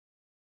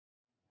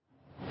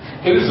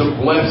It is a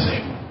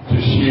blessing to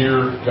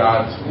share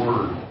God's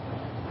Word.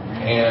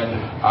 And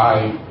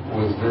I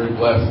was very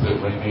blessed that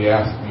Randy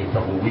asked me a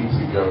couple of weeks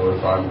ago if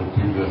I would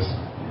do this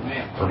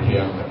for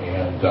him.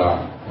 And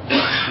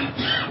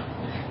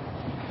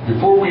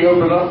before we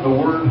open up the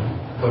Word,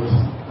 let's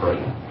pray.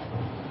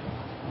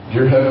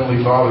 Dear Heavenly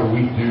Father,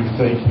 we do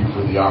thank you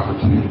for the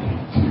opportunity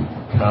to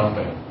come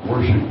and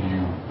worship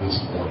you this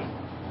morning.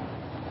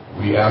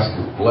 We ask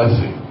your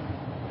blessing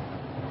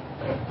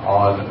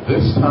on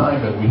this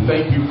time, and we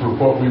thank you for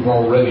what we've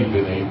already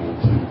been able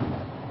to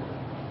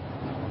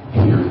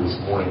hear this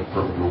morning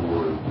from your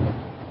word.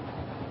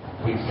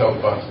 Please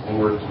help us,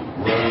 Lord, to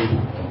grow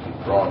and to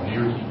draw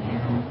near to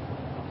you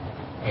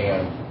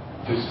and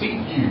to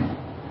seek you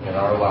in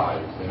our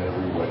lives in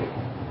every way.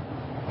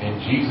 In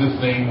Jesus'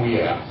 name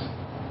we ask.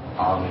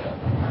 Amen.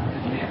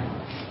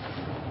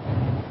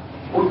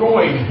 We're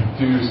going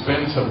to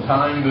spend some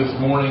time this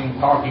morning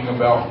talking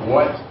about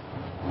what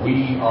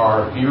we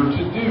are here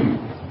to do.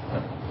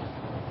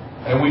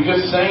 And we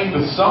just sang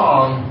the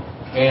song,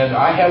 and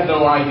I had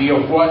no idea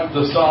what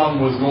the song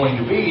was going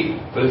to be,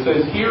 but it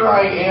says, "Here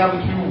I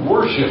am to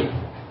worship."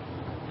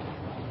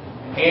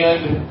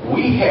 And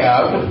we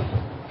have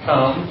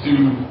come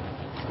to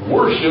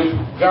worship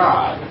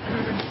God.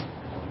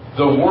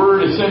 The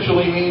word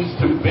essentially means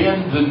to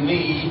bend the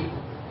knee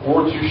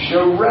or to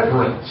show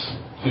reverence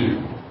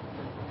to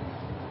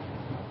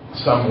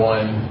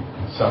someone,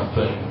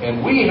 something.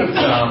 And we have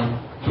come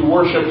to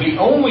worship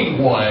the only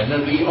one,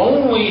 the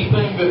only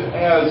thing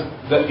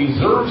that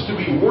deserves to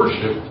be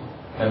worshipped,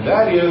 and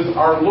that is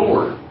our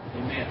Lord,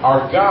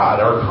 our God,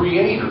 our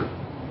Creator.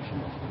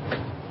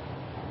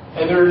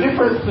 And there are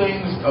different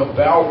things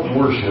about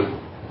worship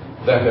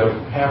that have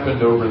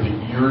happened over the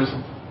years.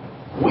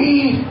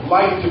 We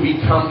like to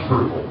be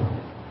comfortable.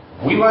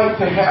 We like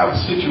to have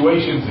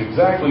situations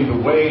exactly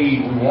the way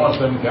we want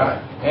them,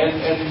 God.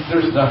 And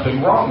there's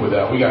nothing wrong with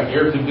that. We got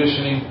air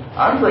conditioning.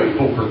 I'm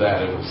grateful for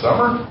that in the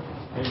summer.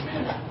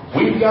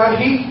 We've got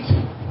heat.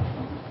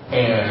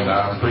 And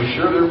I'm pretty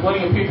sure there are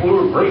plenty of people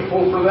who are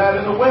grateful for that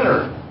in the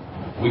winter.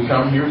 We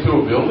come here to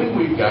a building.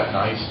 We've got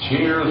nice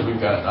chairs.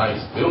 We've got a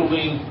nice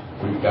building.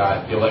 We've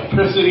got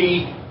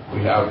electricity.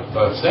 We have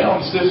a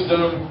sound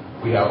system.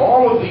 We have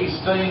all of these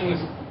things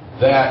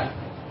that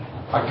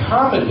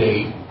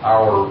accommodate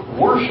our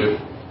worship.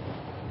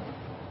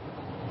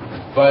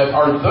 But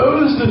are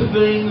those the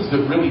things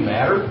that really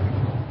matter?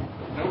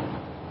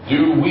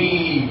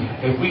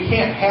 If we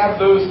can't have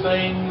those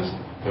things,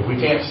 if we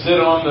can't sit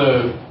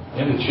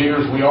in the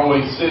chairs we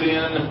always sit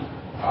in,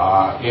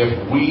 if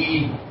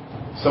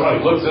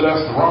somebody looks at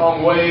us the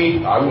wrong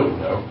way, I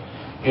wouldn't know.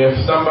 If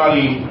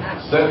somebody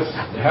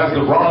has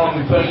the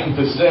wrong thing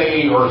to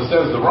say or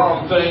says the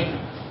wrong thing,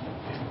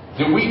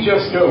 do we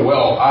just go,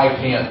 well, I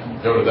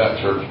can't go to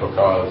that church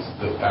because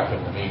this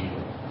happened to me,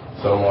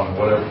 so on,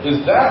 whatever?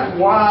 Is that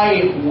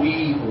why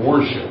we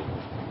worship?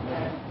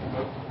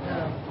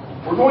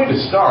 We're going to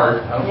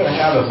start. I'm going to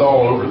have us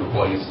all over the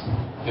place.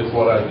 It's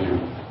what I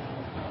do.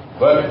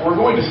 But we're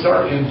going to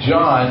start in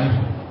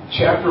John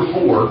chapter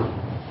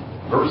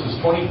 4, verses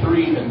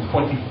 23 and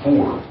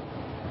 24.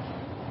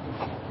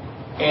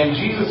 And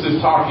Jesus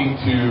is talking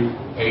to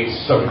a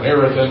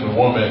Samaritan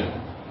woman.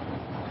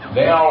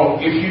 Now,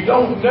 if you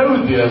don't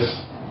know this,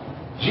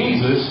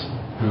 Jesus,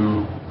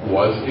 who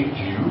was a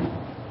Jew,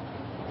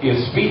 is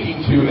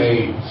speaking to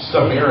a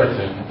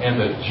Samaritan, and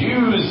the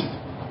Jews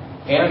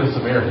and the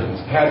Samaritans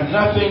had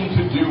nothing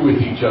to do with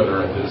each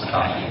other at this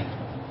time.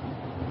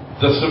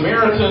 The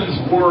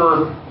Samaritans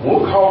were,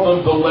 we'll call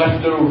them the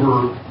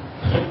leftover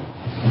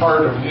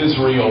part of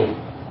Israel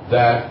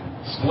that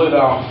split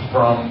off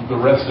from the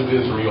rest of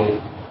Israel,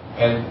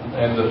 and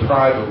the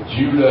tribe of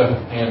Judah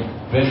and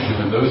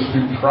Benjamin. Those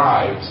two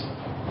tribes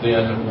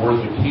then were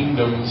the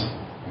kingdoms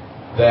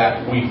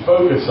that we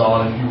focus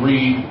on. If you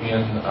read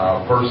in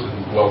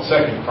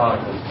 2nd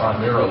Chronicles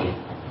primarily,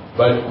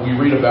 but we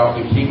read about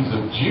the kings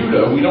of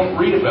Judah. We don't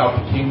read about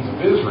the kings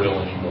of Israel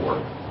anymore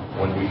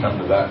when we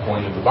come to that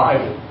point in the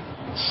Bible.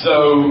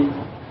 So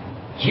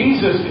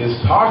Jesus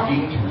is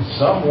talking to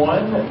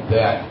someone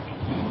that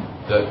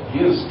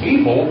his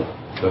people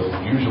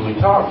doesn't usually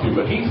talk to,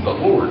 but he's the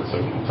Lord, so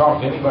he can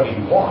talk to anybody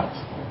he wants.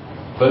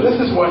 But this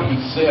is what he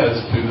says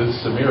to this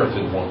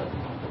Samaritan woman.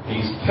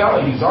 He's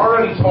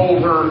already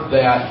told her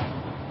that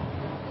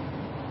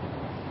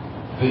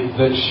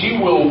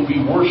she will be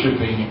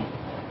worshiping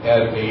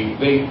they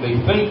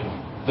think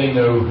they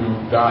know who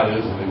God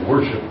is, and they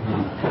worship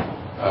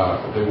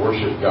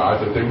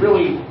God, but they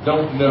really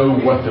don't know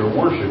what they're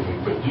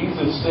worshiping. But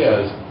Jesus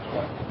says,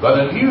 but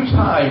a new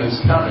time is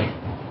coming.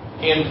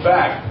 In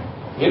fact,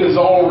 it is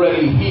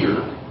already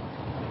here.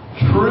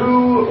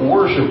 True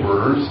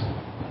worshipers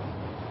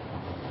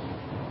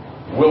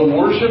will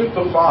worship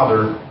the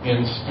Father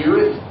in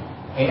spirit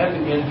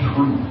and in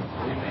truth.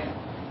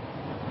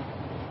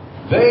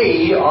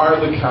 They are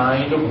the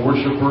kind of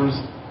worshipers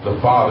the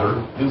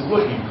Father is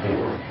looking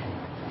for.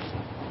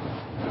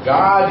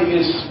 God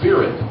is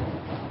spirit.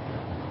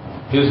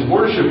 His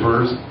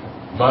worshipers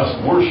must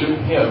worship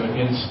Him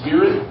in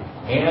spirit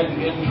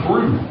and in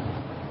truth.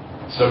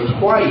 So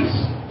twice,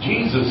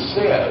 Jesus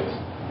says,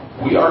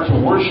 we are to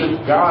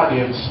worship God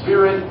in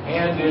spirit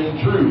and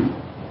in truth.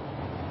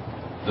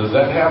 Does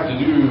that have to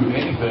do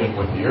anything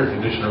with the air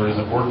conditioner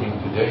isn't working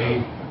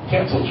today?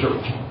 Cancel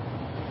church.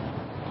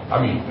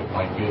 I mean, it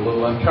might be a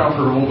little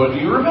uncomfortable, but do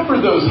you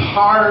remember those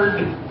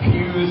hard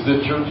pews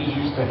that churches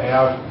used to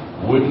have?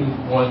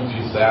 Wooden ones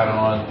you sat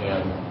on,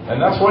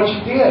 and that's what you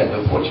did.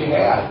 That's what you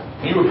had.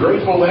 And you were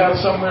grateful to have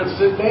somewhere to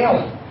sit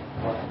down.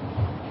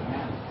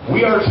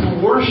 We are to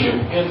worship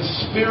in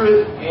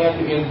spirit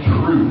and in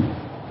truth.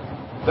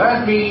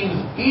 That means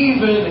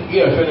even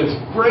if, and it's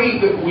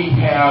great that we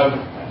have,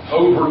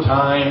 over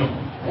time,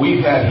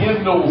 we've had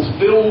hymnals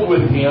filled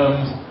with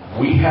hymns,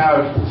 we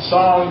have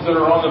songs that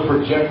are on the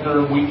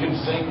projector, and we can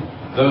sing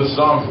those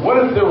songs. What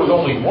if there was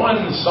only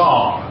one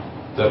song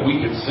that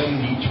we could sing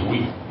each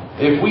week?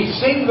 If we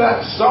sing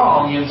that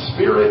song in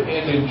spirit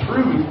and in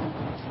truth,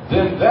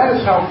 then that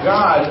is how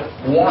God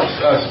wants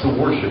us to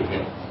worship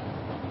him.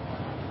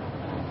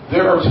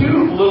 There are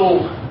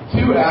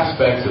two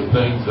aspects of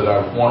things that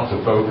I want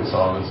to focus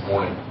on this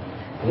morning.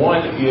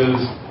 One is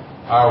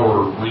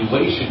our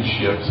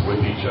relationships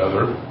with each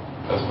other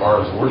as far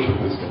as worship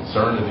is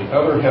concerned, and the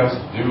other has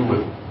to do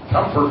with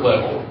comfort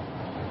level.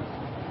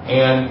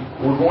 And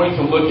we're going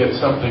to look at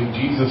something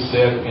Jesus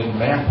said in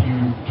Matthew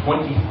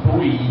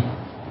 23,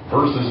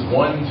 verses 1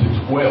 to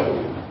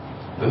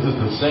 12. This is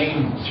the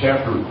same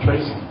chapter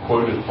Tracy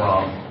quoted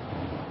from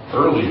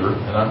earlier,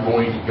 and I'm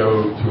going to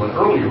go to an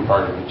earlier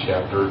part of the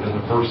chapter in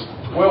the first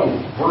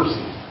 12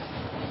 verses.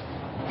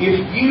 If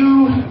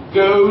you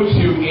go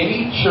to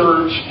any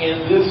church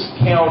in this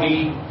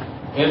county,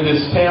 in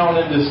this town,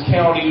 in this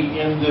county,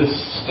 in this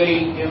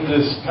state, in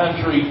this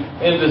country,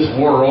 in this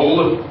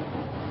world,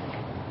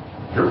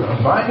 you're going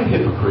to find a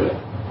hypocrite.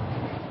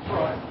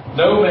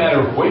 No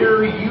matter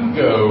where you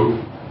go,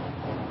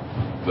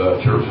 the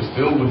church is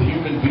filled with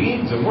human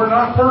beings, and we're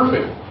not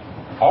perfect.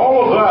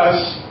 All of us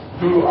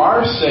who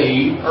are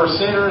saved are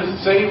sinners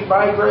saved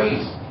by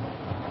grace.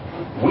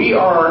 We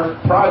are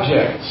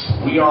projects.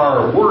 We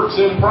are works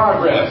in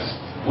progress.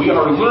 We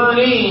are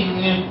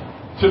learning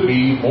to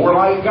be more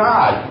like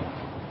God.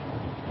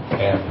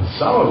 And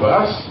some of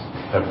us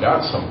have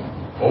got some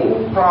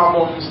old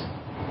problems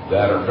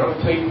that are going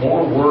to take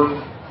more work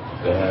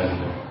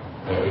than...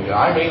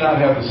 I may not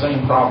have the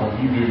same problem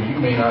you do. You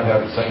may not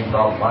have the same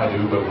problem I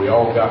do, but we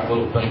all got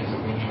little things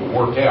that we need to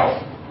work out.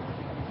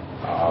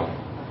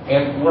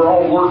 And we're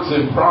all works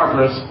in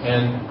progress,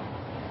 and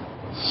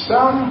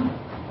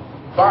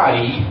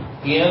somebody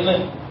in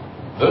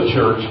the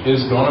church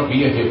is going to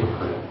be a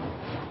hypocrite.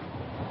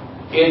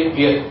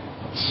 It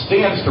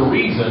stands to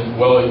reason,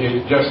 well,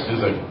 it just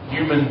is a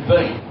human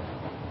thing.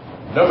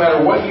 No matter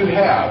what you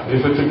have,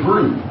 if it's a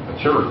group, a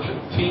church, a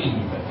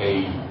team,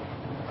 a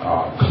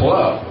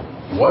club,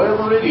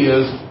 whatever it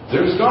is,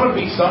 there's going to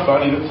be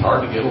somebody that's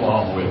hard to get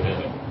along with in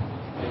it.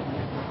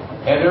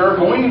 And there are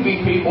going to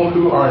be people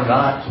who are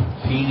not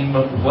team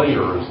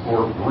players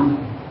or group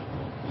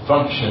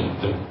functions.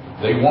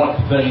 They want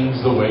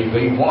things the way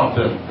they want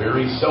them,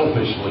 very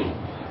selfishly.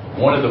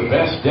 One of the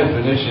best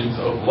definitions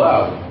of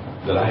love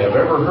that I have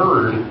ever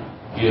heard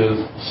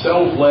is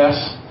selfless,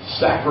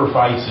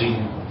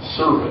 sacrificing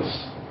service.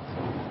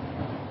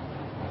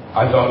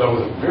 I thought that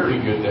was a very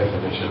good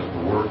definition of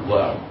the word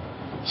love.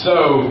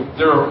 So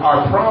there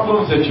are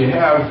problems that you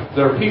have,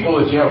 there are people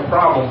that you have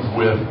problems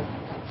with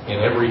in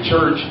every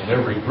church, in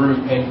every group,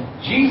 and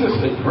Jesus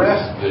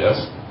addressed this.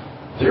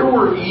 There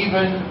were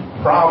even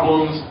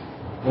problems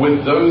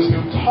with those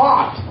who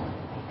taught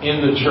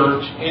in the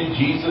church in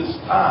Jesus'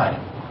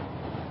 time.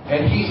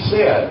 And he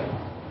said,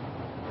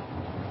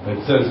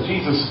 it says,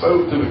 Jesus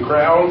spoke to the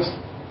crowds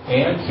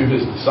and to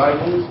his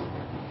disciples.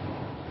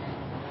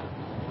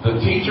 The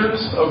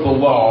teachers of the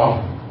law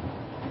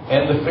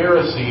and the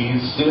Pharisees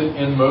sit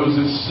in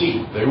Moses'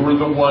 seat. They were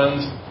the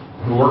ones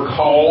who were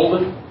called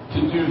to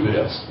do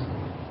this.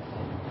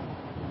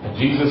 And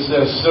Jesus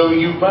says, so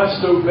you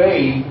must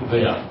obey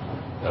them.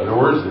 In other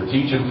words, they're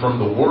teaching from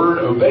the Word.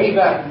 Obey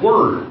that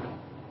Word,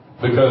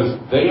 because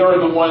they are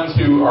the ones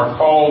who are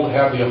called,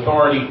 have the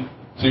authority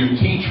to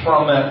teach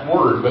from that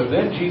Word. But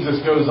then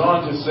Jesus goes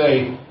on to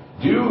say,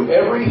 do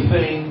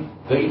everything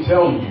they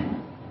tell you,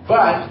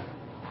 but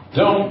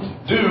don't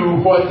do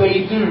what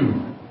they do.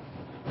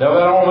 Now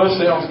that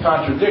almost sounds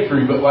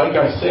contradictory, but like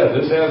I said,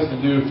 this has to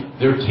do,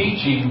 they're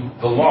teaching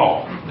the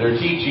law. They're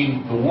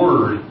teaching the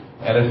Word.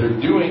 And if they're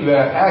doing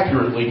that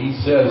accurately, he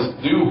says,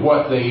 do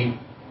what they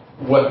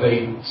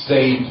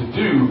say to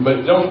do,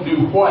 but don't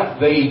do what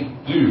they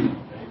do.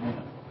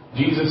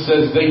 Jesus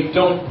says they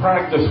don't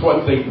practice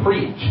what they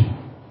preach.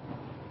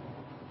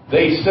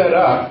 They set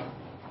up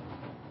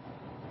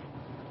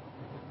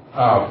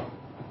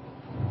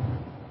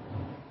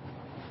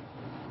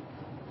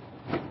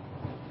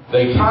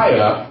they tie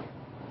up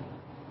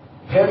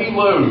heavy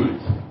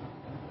loads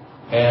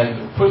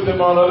and put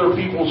them on other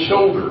people's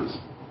shoulders.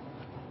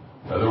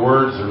 In other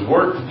words, there's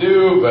work to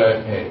do,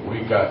 but hey,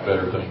 we've got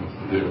better things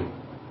to do.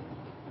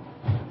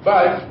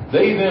 But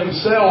they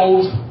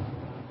themselves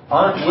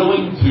aren't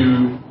willing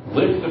to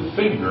lift a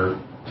finger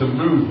to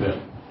move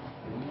them.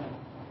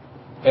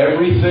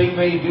 Everything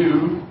they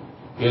do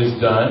is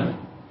done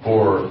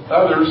for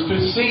others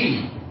to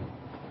see.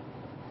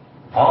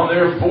 On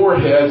their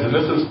foreheads, and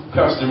this is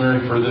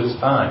customary for this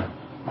time,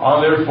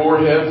 on their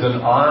foreheads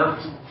and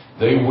arms,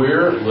 they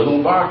wear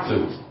little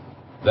boxes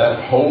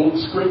that hold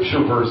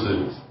scripture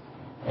verses.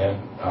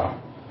 And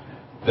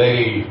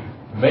they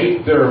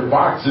make their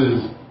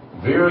boxes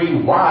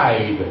very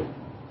wide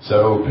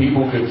so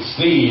people could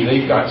see.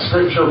 They've got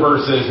scripture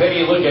verses.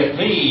 Hey, look at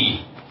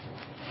me.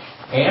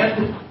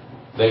 And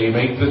they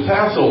make the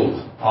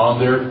tassels on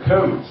their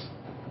coats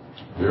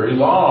very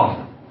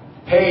long.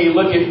 Hey,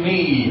 look at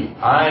me.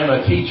 I'm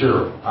a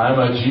teacher. I'm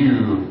a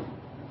Jew.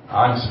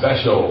 I'm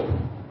special.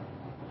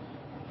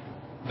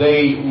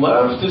 They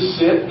love to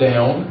sit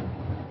down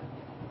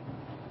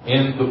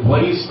in the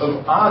place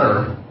of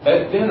honor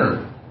at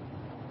dinner.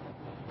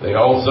 They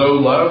also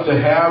love to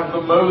have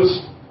the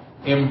most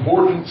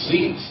important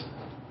seats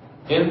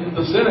in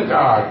the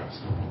synagogues.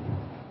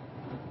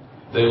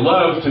 They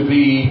love to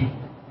be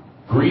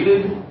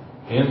greeted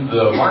in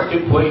the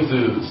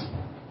marketplaces.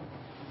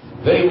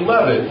 They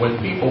love it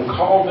when people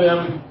call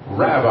them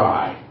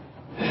rabbi.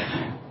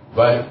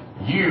 But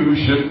you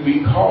shouldn't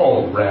be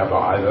called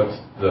rabbi.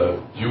 That's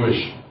the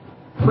Jewish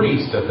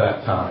priest at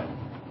that time.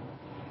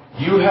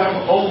 You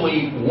have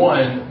only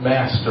one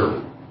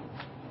master.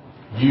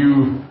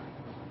 You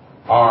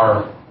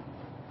are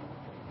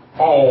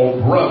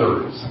all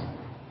brothers.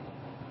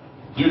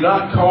 Do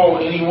not call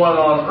anyone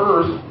on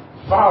earth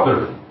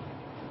Father.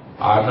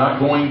 I'm not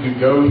going to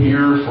go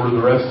here for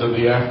the rest of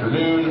the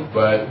afternoon,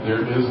 but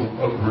there is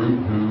a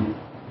group who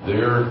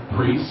their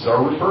priests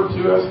are referred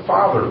to as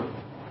Father.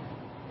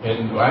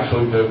 And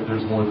actually,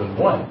 there's more than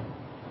one.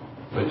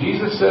 But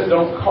Jesus said,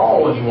 don't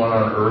call anyone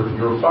on earth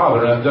your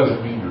Father. That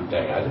doesn't mean your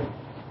dad,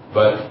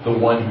 but the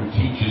one who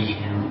teaches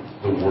you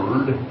the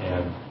Word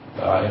and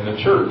in the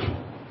church.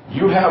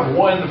 You have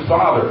one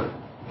Father,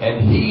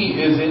 and He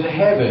is in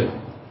heaven.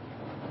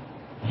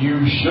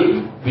 You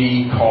shouldn't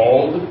be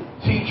called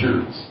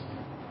teachers.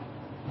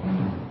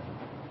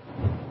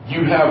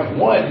 You have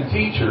one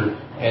teacher,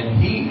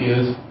 and He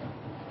is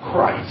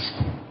Christ.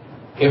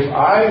 If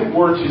I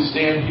were to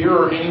stand here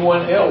or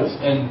anyone else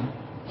and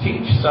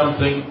teach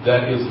something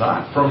that is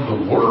not from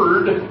the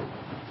Word,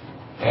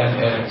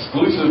 and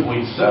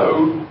exclusively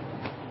so,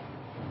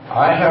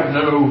 I have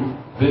no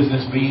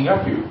business being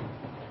up here.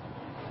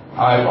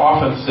 I've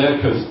often said,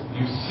 because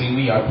you've seen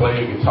me, I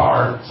play a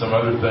guitar, some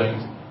other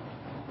things.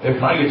 If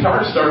my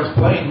guitar starts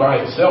playing by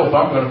itself,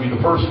 I'm going to be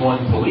the first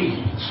one to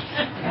leave.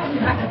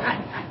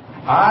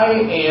 I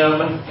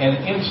am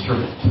an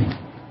instrument.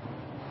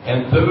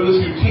 And those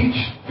who teach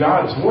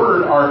God's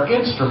Word are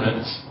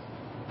instruments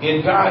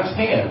in God's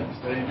hands.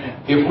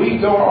 Amen. If we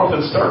go off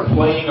and start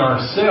playing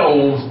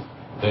ourselves,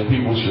 then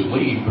people should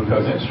leave,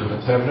 because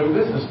instruments have no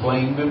business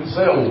playing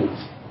themselves.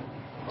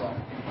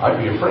 I'd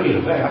be afraid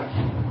of that.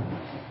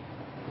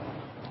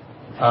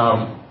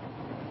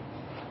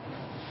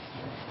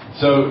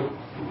 So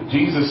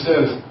Jesus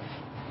says,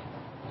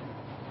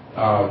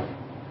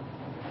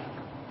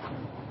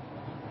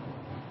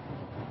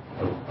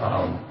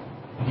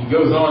 he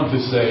goes on to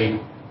say,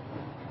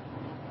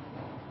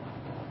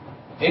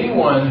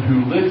 anyone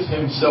who lifts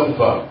himself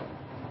up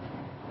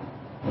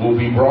will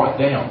be brought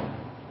down,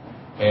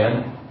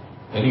 and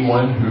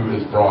anyone who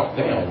is brought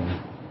down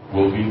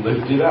will be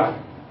lifted up.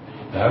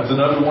 That's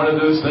another one of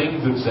those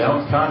things that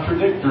sounds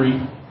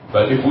contradictory,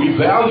 but if we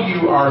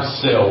value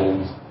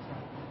ourselves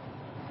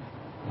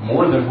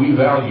more than we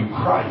value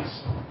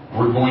Christ,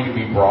 we're going to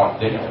be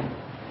brought down.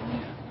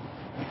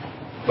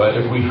 But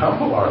if we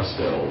humble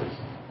ourselves,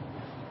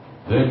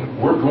 then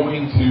we're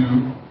going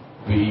to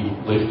be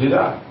lifted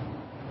up.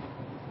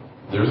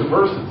 There's a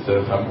verse that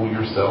says, humble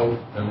yourself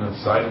in the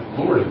sight of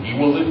the Lord, and He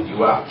will lift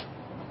you up.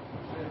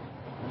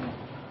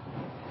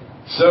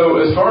 So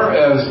as far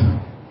as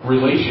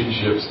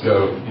relationships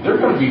go, there are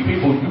going to be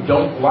people you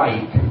don't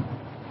like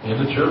in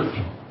the church.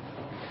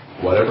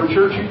 Whatever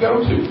church you go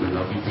to, there are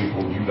going to be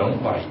people you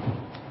don't like.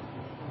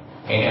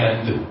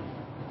 And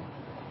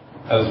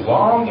as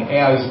long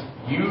as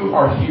you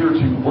are here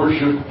to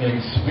worship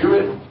in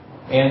spirit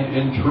and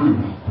in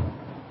truth,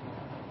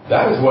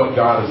 that is what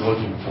God is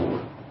looking for.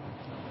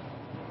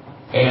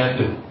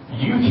 And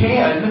you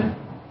can,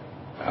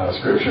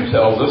 Scripture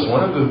tells us,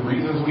 one of the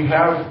reasons we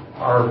have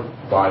our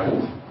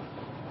Bibles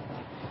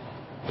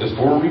is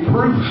for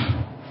reproof.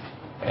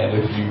 And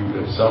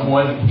if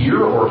someone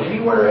here or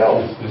anywhere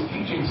else is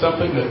teaching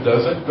something that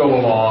doesn't go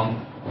along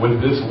with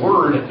this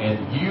Word,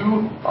 and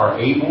you are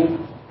able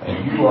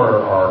and you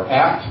are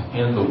apt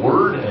in the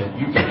Word, and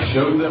you can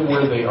show them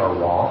where they are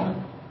wrong,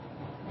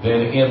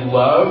 then in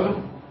love,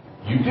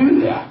 you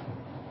do that.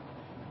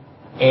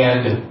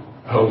 And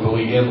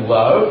hopefully in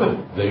love,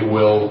 they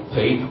will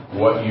take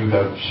what you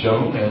have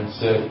shown and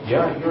said,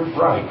 yeah, you're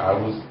right, I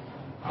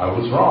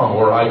was wrong,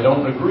 or I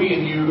don't agree,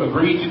 and you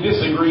agree to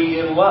disagree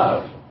in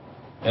love,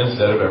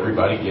 instead of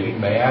everybody getting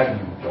mad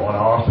and going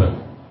off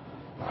and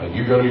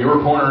you go to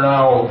your corner and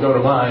I'll go to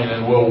mine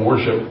and we'll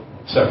worship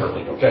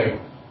separately, okay?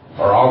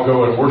 or I'll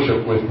go and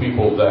worship with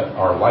people that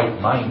are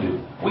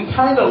like-minded. We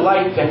kind of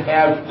like to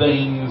have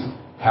things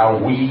how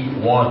we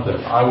want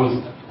them.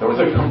 There was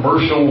a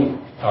commercial,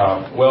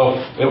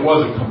 it was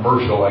a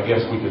commercial, I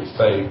guess we could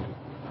say,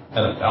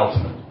 an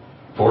announcement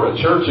for a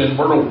church in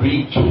Myrtle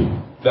Beach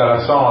that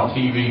I saw on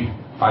TV.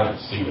 I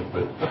didn't see it,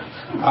 but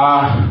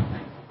I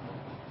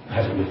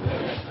had to get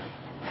that.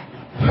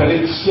 But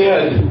it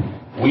said,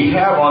 we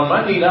have on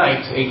Monday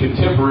nights a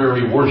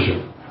contemporary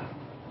worship.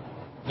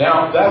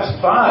 Now, that's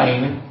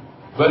fine,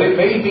 but it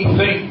made me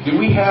think, do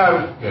we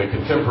have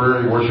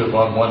contemporary worship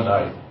on one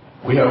night?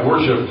 We have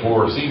worship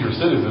for senior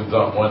citizens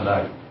on one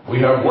night. We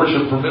have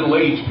worship for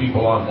middle-aged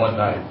people on one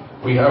night.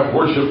 We have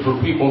worship for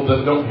people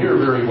that don't hear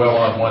very well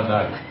on one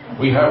night.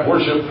 We have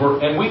worship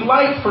and we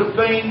like for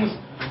things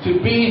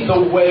to be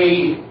the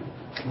way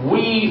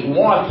we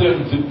want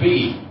them to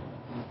be.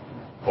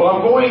 Well,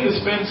 I'm going to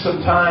spend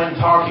some time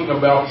talking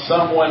about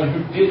someone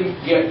who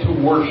didn't get to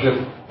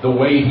worship the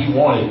way he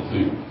wanted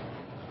to.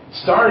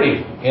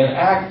 Starting in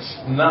Acts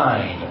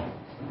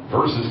 9,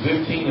 verses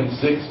 15 and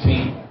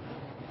 16.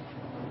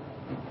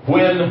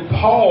 When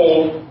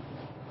Paul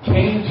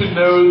came to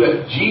know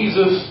that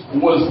Jesus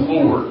was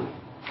Lord,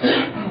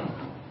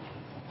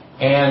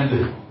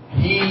 and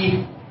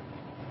he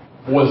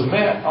was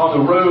met on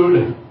the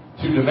road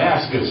to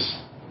Damascus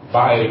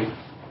by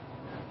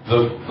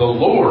the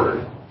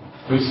Lord,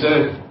 who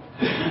said,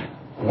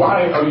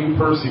 why are you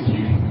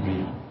persecuting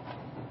me?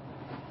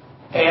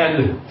 And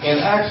in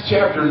Acts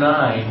chapter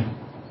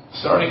 9,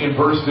 starting in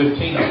verse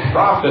 15, a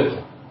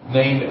prophet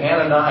named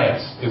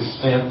Ananias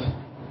is sent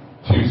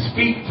to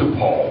speak to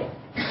Paul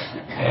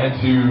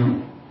and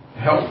to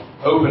help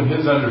open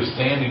his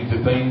understanding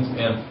to things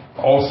and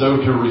also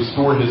to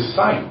restore his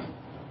sight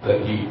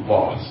that he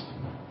lost.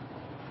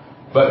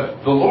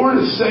 But the Lord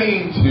is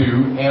saying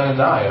to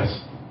Ananias,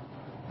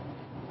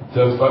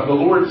 but the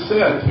Lord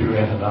said to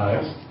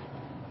Ananias,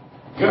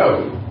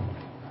 go,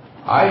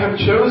 I have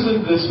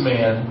chosen this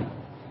man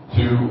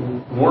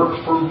to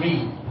work for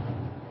me.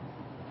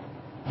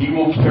 He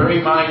will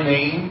carry my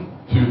name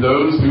to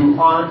those who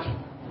aren't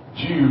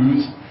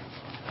Jews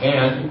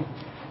and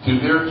to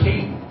their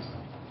kings.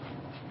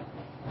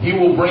 He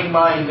will bring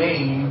my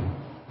name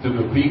to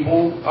the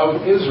people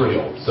of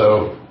Israel.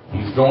 So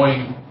he's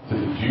going to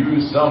the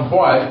Jews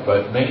somewhat,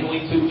 but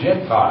mainly to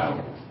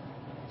Gentiles.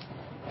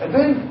 And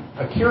then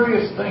a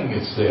curious thing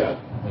is said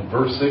in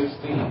verse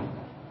 16.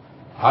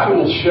 I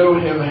will show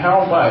him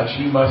how much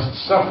he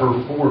must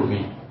suffer for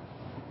me.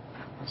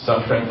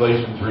 Some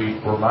translations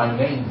read, for my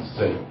name's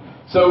sake.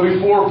 So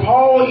before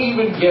Paul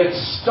even gets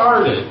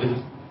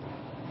started,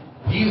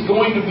 he's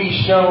going to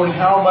be shown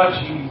how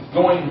much he's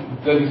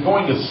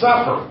going to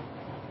suffer.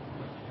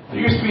 There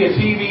used to be a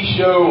TV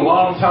show a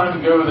long time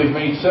ago. They've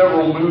made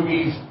several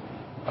movies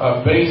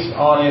based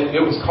on it.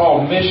 It was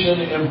called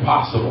Mission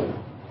Impossible.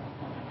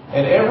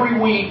 And every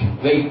week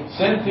they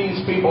sent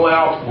these people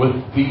out with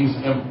these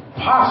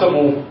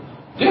impossible,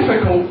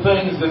 difficult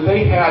things that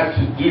they had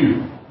to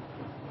do.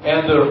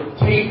 And the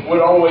tape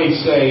would always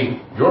say,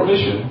 your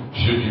mission,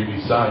 should you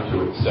decide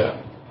to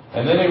accept.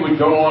 And then they would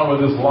go on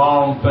with this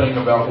long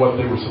thing about what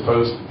they were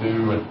supposed to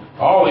do and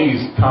all these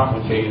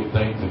complicated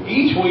things. And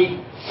each week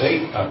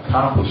they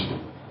accomplished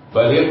it.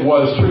 But it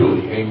was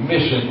truly a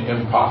mission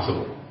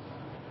impossible.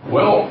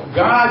 Well,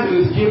 God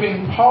is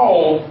giving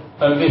Paul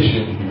a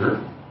mission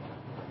here.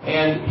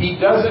 And he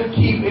doesn't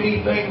keep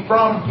anything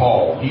from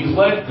Paul. He's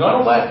going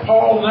to let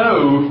Paul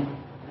know,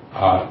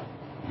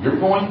 you're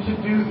going to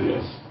do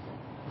this,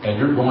 and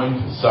you're going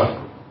to suffer.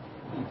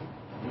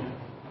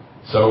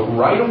 So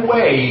right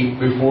away,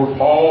 before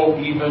Paul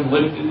even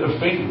lifted a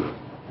finger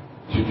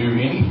to do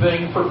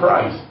anything for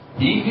Christ,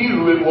 he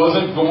knew it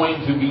wasn't going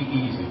to be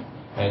easy,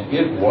 and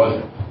it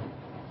wasn't.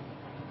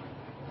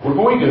 We're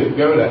going to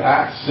go to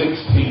Acts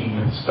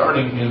 16,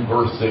 starting in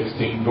verse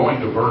 16, going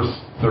to verse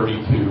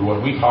 32,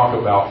 when we talk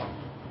about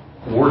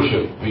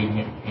worship being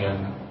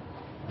in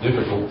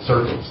difficult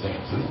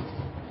circumstances.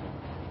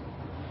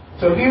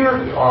 So here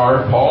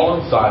are Paul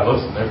and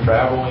Silas, and they're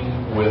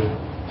traveling with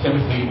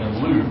Timothy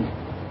and Luke,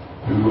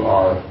 who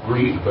are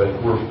Greek, but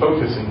we're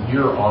focusing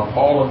here on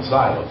Paul and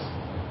Silas.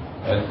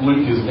 And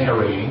Luke is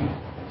narrating,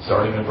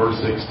 starting in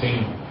verse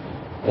 16.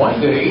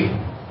 One day,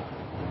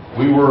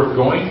 we were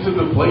going to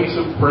the place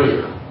of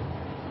prayer.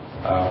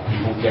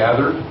 People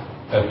gathered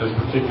at this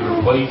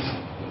particular place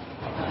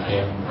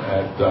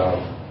at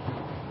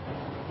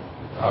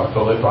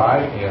Philippi,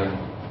 and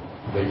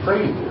they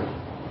prayed there.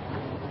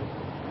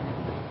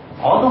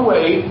 On the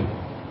way,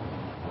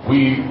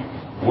 we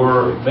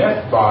were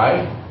met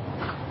by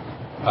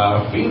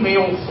a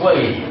female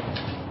slave.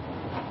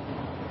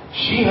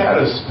 She had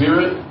a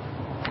spirit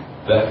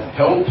that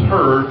helped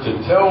her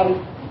to tell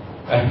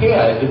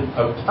ahead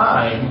of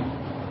time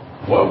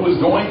what was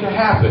going to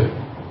happen.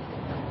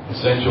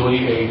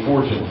 Essentially a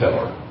fortune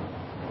teller.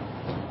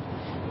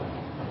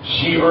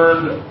 She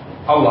earned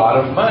a lot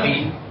of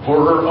money for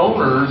her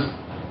owners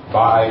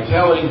by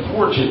telling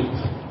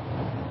fortunes.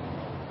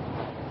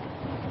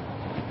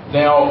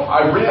 Now,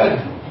 I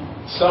read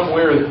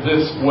somewhere that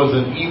this was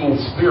an evil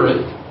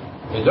spirit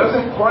It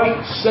doesn't quite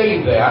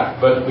say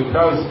that, but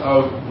because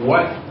of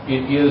what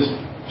it is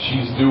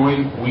she's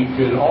doing, we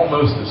could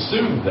almost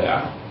assume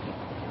that.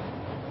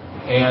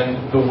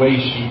 And the way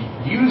she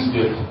used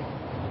it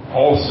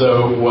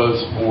also was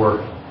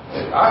for,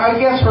 I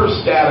guess her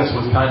status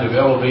was kind of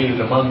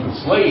elevated among the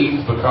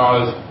slaves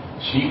because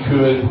she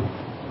could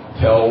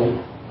tell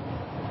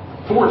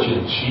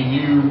fortunes. She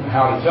knew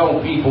how to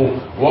tell people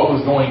what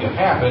was going to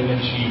happen,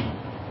 and she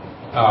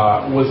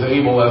was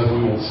able, as we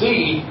will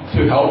see,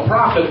 to help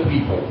profit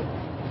people.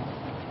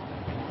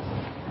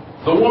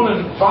 The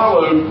woman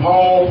followed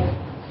Paul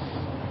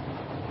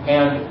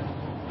and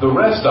the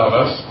rest of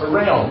us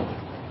around.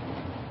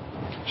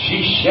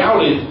 She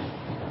shouted,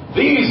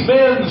 "These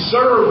men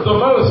serve the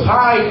Most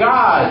High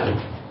God.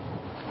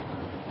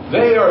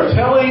 They are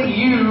telling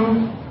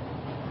you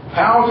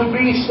how to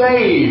be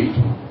saved."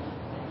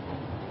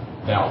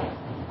 Now,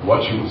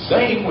 what she was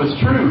saying was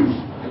true,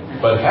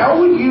 but how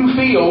would you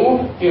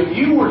feel if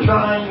you were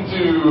trying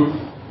to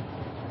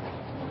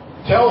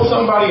tell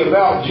somebody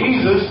about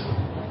Jesus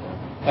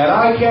and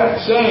I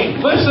kept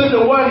saying, "Listen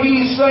to what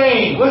he's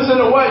saying. Listen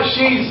to what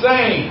she's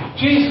saying.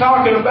 She's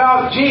talking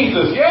about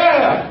Jesus.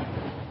 Yeah."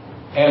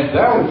 And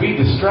that would be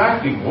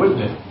distracting,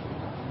 wouldn't it?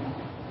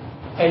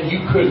 And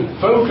you couldn't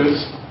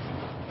focus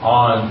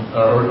on,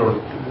 or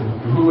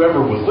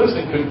whoever was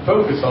listening couldn't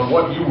focus on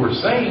what you were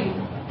saying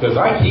because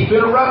I keep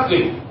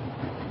interrupting.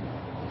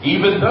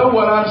 Even though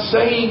what I'm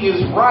saying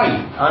is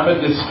right, I'm a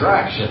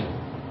distraction.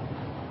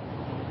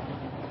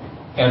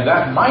 And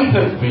that might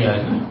have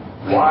been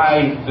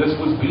why this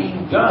was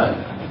being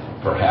done.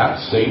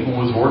 Perhaps Satan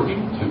was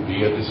working to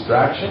be a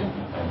distraction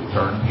and to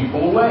turn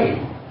people away.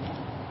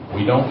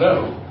 We don't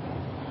know.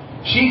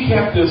 She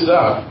kept this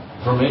up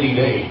for many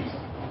days.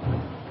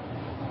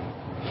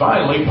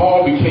 Finally,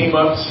 Paul became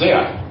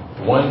upset.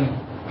 One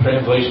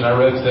translation I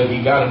read said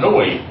he got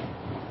annoyed.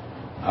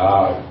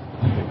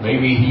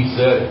 Maybe he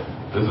said,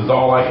 "This is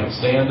all I can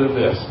stand of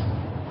this."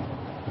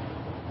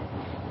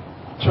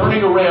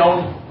 Turning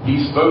around,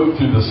 he spoke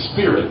to the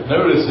Spirit.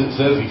 Notice it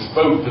says he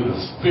spoke to the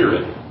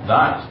Spirit,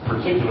 not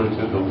particular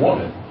to the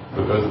woman,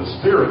 because the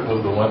Spirit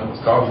was the one that was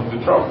causing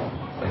the trouble.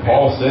 And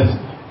Paul says,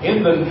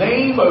 "In the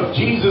name of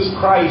Jesus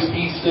Christ,"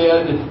 he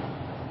said,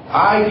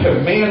 "I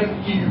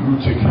command you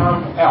to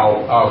come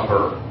out of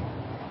her."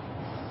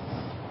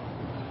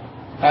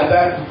 At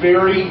that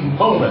very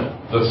moment,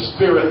 the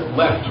Spirit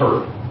left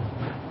her.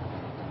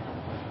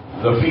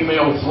 The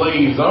female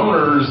slaves'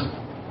 owners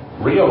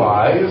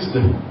realized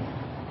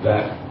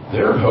that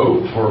their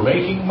hope for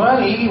making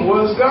money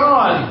was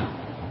gone.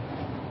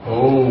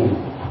 Oh,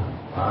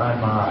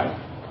 my.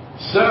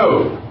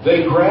 So,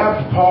 they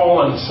grabbed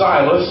Paul and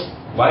Silas,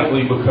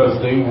 likely because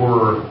they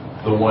were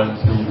the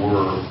ones who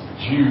were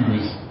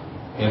Jews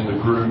in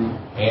the group,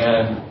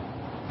 and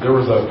there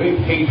was a big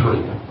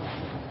hatred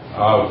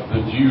of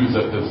the Jews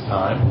at this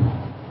time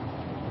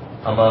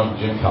among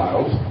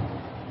Gentiles.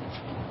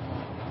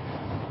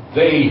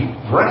 They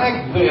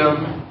dragged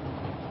them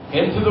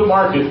into the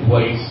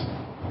marketplace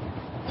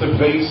to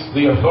face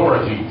the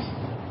authorities.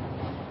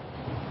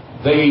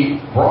 They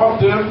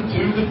brought them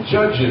to the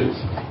judges.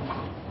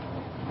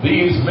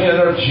 "These men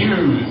are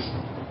Jews,"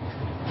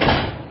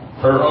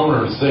 her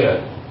owner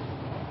said.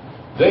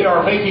 "They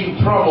are making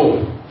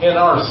trouble in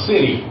our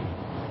city.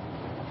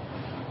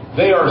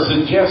 They are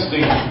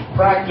suggesting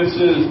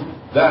practices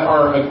that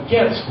are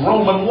against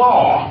Roman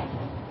law.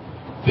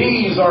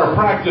 These are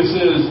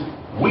practices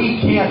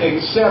we can't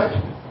accept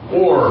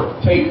or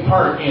take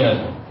part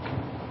in."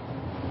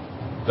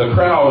 The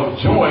crowd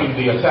joined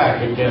the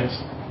attack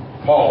against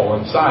Paul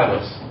and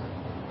Silas.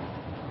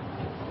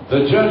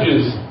 The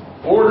judges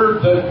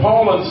ordered that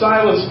Paul and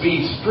Silas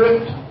be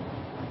stripped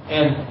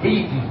and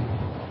beaten.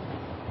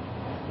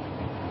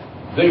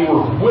 They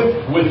were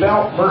whipped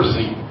without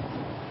mercy.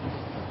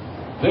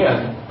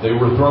 Then they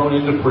were thrown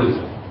into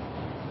prison.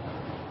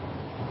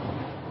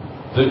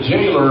 The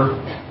jailer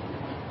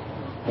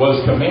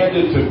was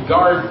commanded to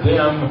guard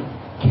them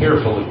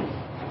carefully.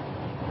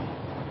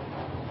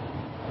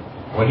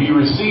 When he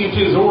received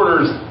his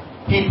orders,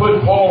 he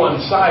put Paul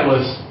and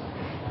Silas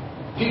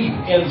deep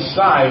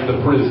inside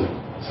the prison.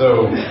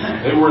 So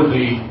they were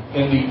in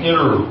the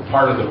inner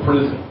part of the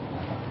prison.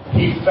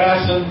 He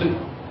fastened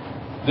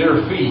their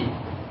feet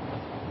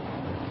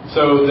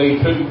so they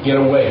couldn't get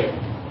away.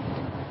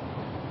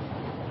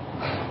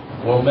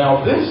 Well,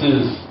 now this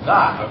is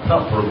not a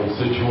comfortable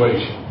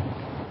situation.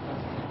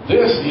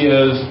 This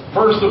is,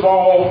 first of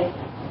all,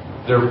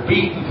 they're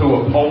beaten to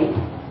a pulp.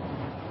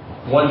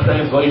 One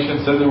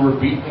translation said they were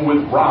beaten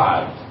with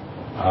rods.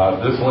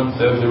 This one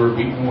says they were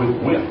beaten with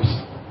whips.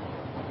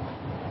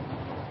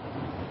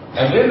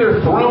 And then they're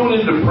thrown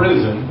into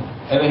prison,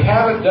 and they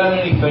haven't done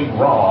anything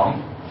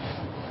wrong.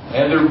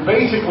 And they're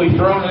basically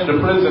thrown into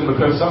prison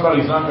because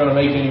somebody's not going to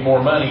make any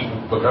more money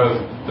because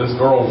this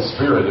girl's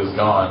spirit is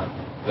gone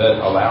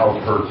that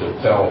allowed her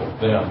to tell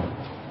them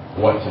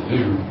what to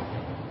do.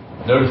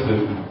 Notice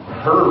that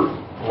her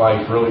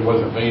life really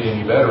wasn't made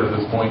any better at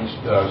this point.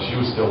 She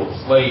was still a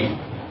slave.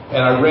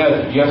 And I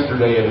read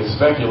yesterday, it is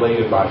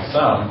speculated by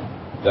some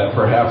that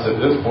perhaps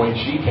at this point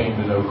she came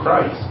to know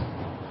Christ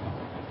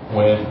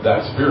when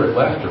that spirit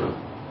left her.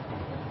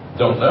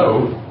 Don't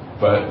know,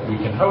 but we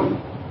can hope.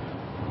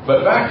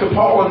 But back to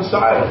Paul and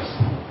Silas.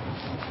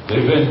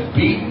 They've been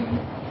beaten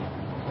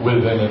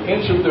within an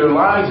inch of their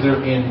lives.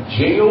 They're in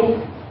jail.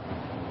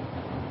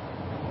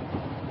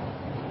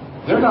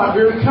 They're not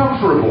very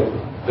comfortable.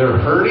 They're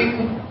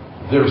hurting.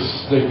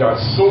 They've got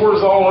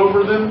sores all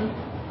over them.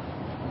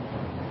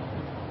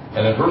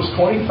 And in verse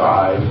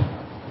 25,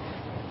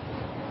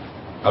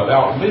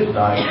 about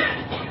midnight,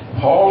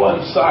 Paul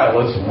and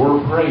Silas were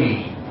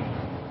praying.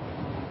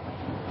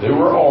 They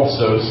were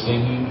also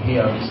singing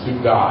hymns to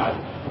God.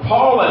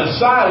 Paul and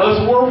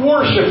Silas were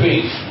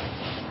worshiping.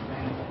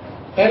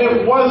 And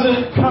it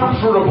wasn't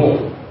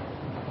comfortable.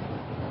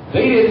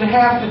 They didn't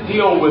have to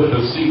deal with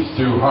the seat's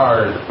too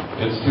hard,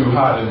 it's too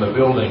hot in the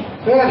building.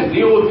 They had to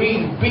deal with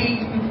being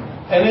beaten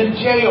and in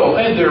jail,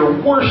 and they're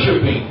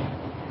worshiping.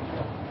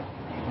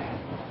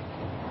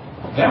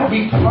 Now,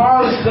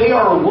 because they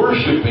are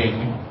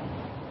worshiping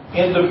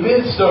in the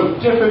midst of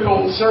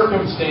difficult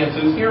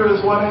circumstances, here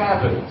is what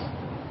happens.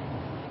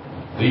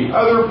 The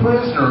other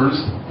prisoners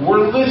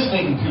were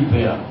listening to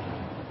them.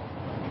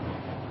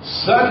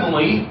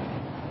 Suddenly,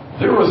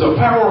 there was a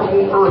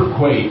powerful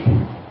earthquake.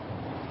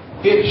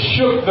 It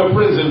shook the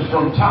prison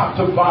from top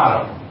to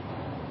bottom.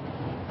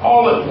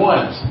 All at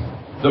once,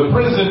 the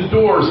prison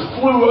doors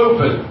flew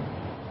open.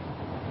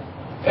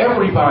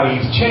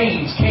 Everybody's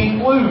chains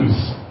came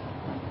loose.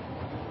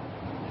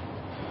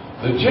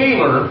 The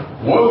jailer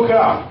woke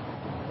up.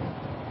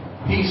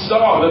 He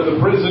saw that the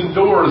prison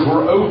doors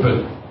were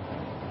open.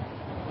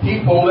 He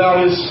pulled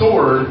out his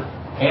sword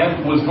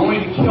and was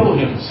going to kill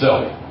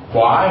himself.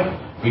 Why?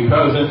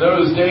 Because in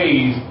those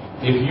days,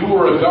 if you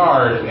were a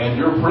guard and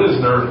your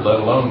prisoner,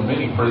 let alone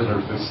many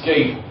prisoners,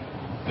 escaped,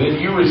 then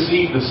you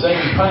received the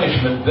same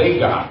punishment they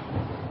got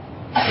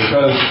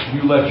because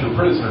you let your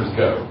prisoners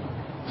go.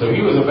 So he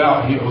was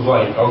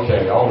like,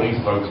 okay, all these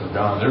folks are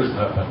gone. There's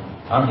nothing.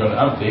 I'm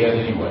dead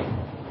anyway.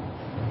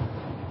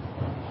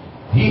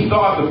 He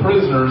thought the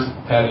prisoners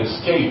had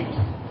escaped.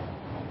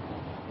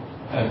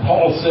 And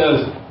Paul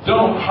says,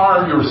 don't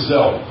harm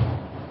yourself.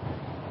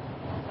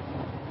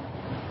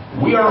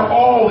 We are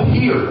all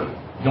here.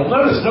 You'll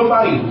notice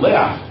nobody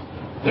left.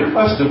 There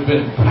must have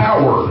been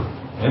power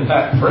in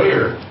that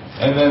prayer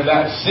and then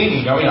that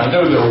singing. I mean, I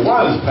know there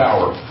was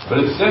power, but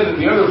it said that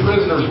the other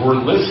prisoners were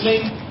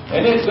listening,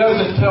 and it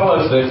doesn't tell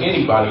us that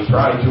anybody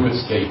tried to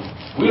escape.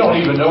 We don't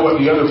even know what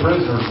the other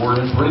prisoners were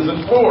in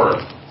prison for.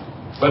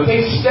 But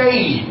they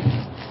stayed.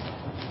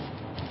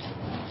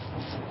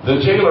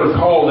 The jailer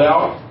called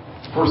out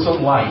for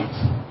some light.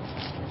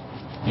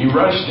 He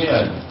rushed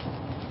in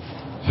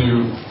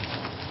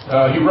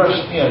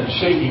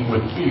shaking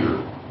with fear.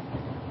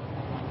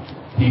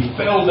 He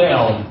fell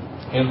down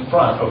in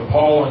front of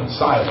Paul and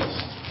Silas.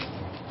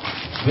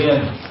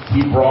 Then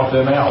he brought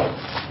them out.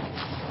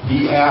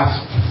 He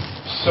asked,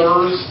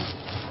 "Sirs,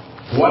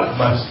 what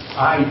must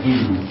I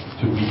do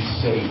to be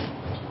saved?"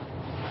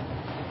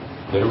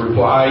 They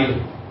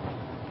replied,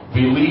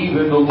 "Believe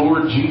in the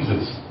Lord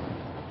Jesus.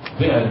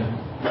 Then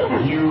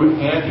you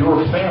and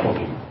your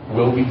family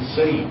will be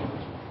saved."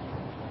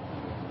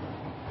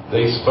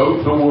 They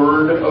spoke the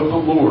word of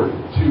the Lord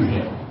to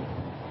him.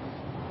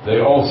 They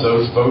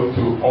also spoke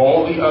to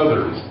all the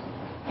others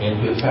in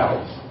his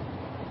house.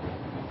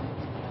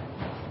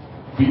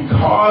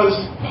 Because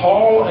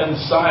Paul and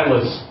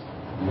Silas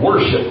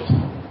worshiped,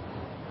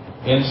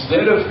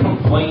 instead of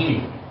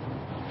complaining,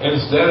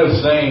 instead of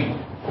saying,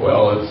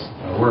 well,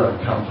 we're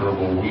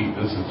uncomfortable,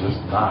 this is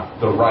just not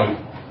the right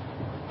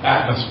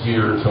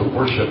atmosphere to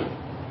worship.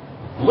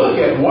 Look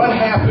at what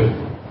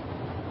happened.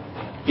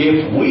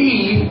 If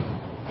we,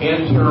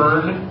 in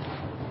turn,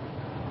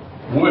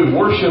 would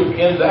worship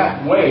in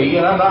that way,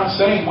 and I'm not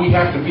saying we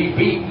have to be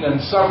beaten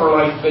and suffer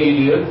like they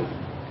did,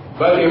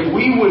 but if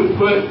we would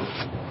put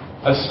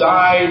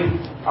aside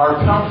our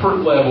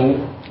comfort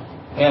level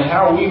and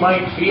how we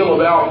might feel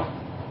about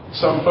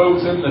some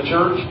folks in the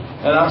church,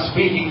 and I'm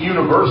speaking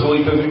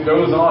universally because it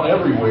goes on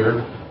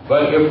everywhere,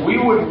 but if we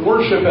would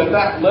worship at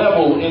that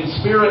level in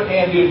spirit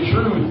and in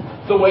truth,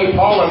 the way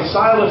Paul and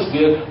Silas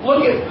did,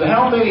 look at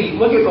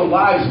the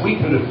lives we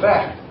could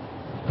affect.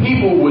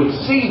 People would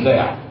see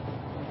that.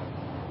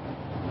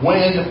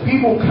 When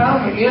people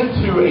come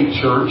into a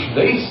church,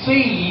 they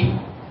see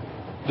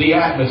the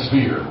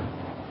atmosphere.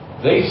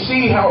 They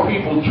see how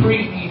people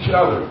treat each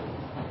other.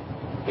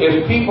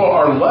 If people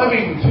are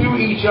loving to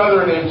each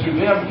other and to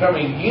them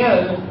coming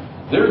in,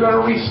 they're going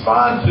to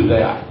respond to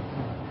that.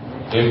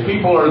 If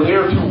people are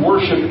there to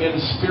worship in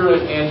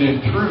spirit and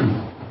in truth,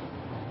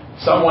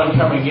 someone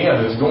coming in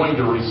is going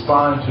to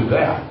respond to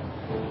that.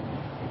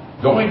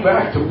 Going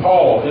back to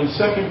Paul in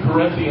 2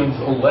 Corinthians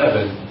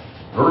 11,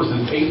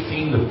 verses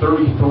 18 to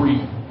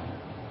 33.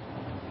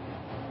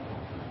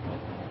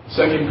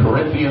 2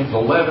 Corinthians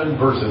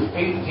 11, verses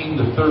 18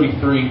 to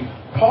 33.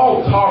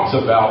 Paul talks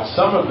about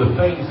some of the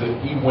things that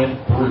he went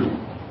through.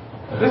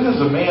 And this is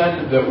a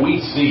man that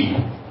we see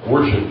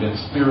worshiped in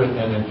spirit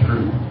and in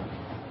truth.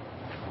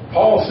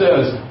 Paul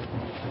says,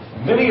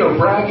 Many are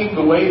bragging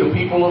the way the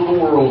people of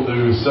the world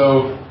do,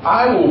 so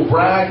I will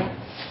brag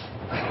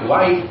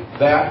like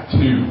that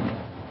too.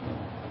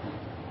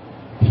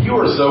 You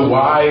are so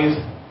wise,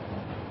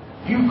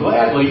 you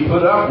gladly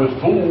put up with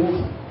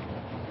fools.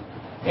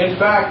 In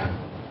fact,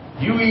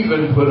 you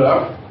even put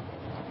up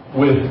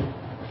with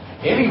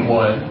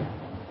anyone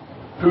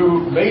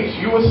who makes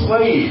you a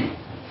slave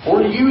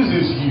or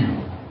uses you.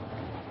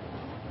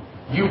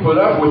 You put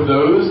up with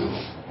those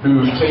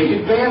who take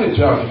advantage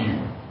of you.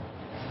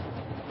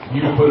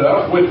 You put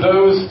up with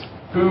those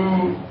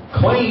who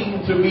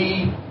claim to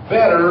be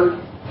better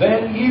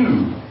than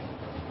you.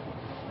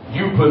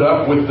 You put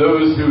up with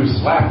those who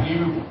slap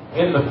you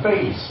in the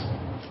face.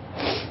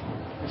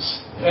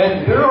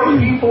 And there are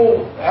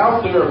people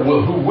out there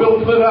who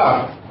will put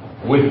up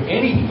with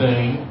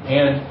anything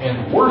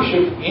and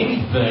worship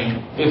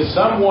anything if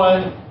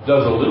someone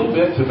does a little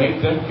bit to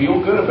make them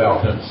feel good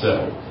about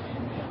themselves.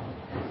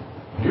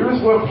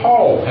 Here's what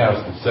Paul has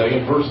to say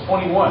in verse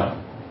 21.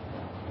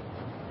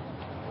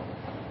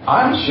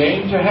 I'm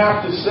ashamed to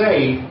have to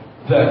say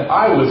that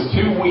I was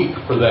too weak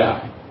for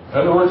that. In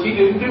other words, he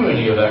didn't do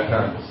any of that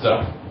kind of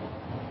stuff.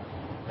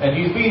 And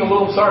he's being a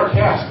little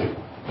sarcastic.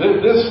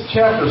 This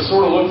chapter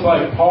sort of looks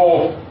like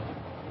Paul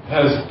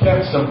has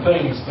kept some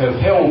things, has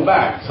held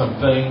back some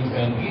things,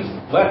 and he's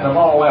letting them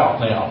all out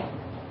now.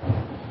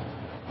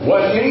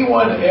 What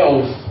anyone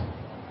else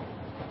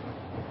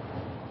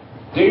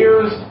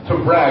dares to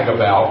brag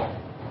about,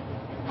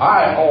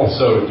 I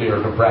also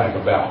dare to brag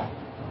about.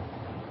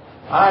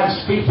 I'm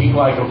speaking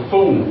like a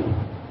fool.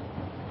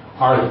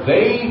 Are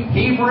they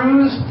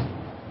Hebrews?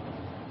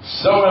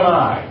 So am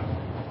I.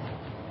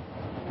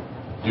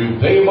 Do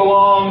they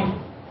belong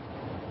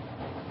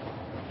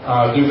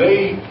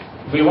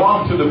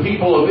to the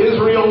people of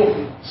Israel?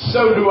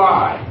 So do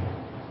I.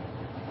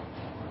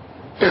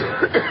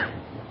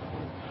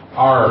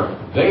 Are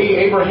they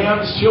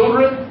Abraham's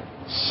children?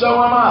 So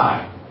am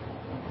I.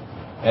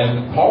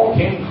 And Paul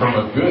came from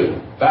a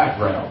good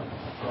background.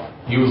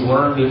 He was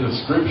learned in the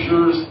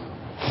Scriptures.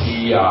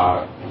 He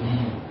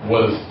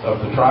was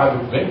of the tribe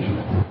of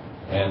Benjamin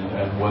and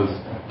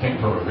came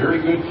from a very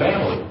good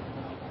family.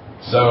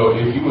 So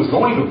if he was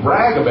going to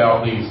brag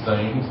about these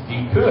things,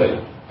 he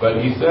could.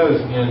 But he says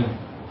in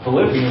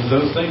Philippians,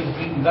 those things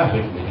mean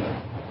nothing to him.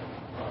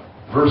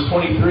 Verse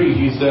 23,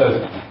 he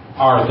says,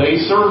 are they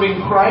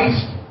serving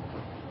Christ?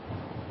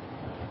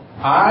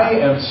 I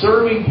am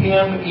serving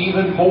him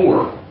even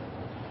more.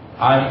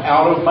 I'm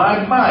out of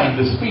my mind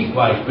to speak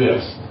like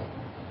this.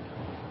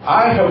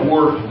 I have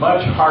worked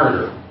much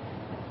harder.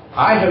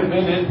 I have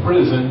been in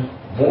prison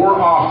more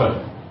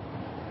often.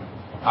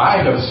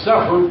 I have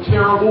suffered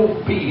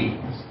terrible beatings.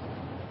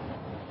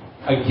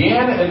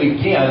 Again and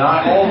again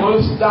I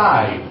almost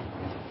died.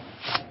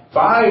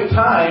 5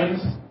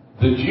 times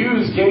the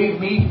Jews gave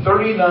me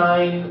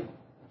 39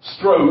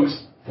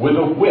 strokes with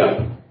a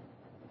whip.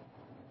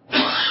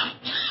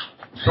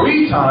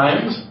 3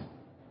 times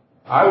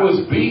I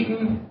was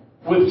beaten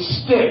with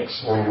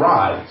sticks or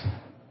rods.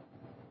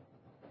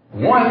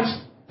 Once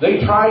they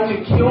tried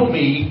to kill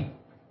me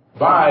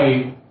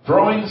by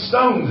throwing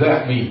stones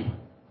at me.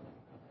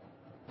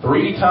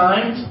 3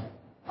 times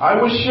I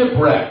was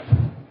shipwrecked.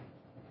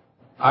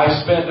 I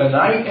spent a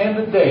night and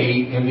a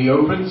day in the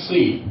open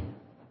sea.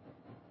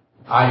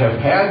 I have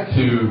had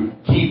to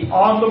keep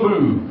on the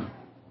move.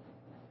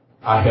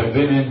 I have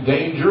been in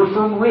danger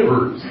from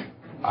rivers.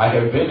 I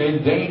have been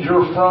in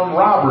danger from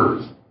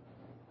robbers.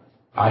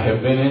 I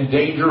have been in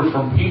danger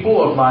from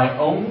people of my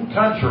own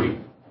country.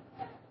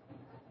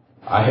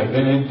 I have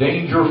been in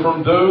danger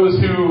from those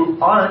who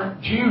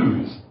aren't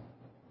Jews.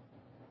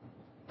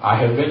 I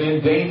have been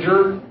in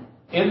danger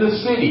in the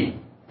city,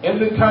 in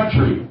the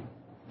country,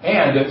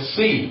 and at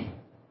sea.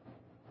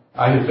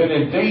 I have been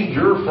in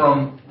danger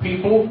from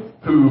people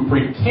who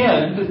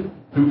pretended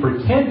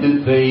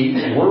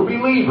they were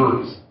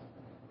believers.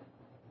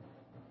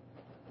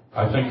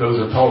 I think those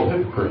are called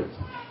hypocrites.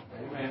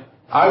 Amen.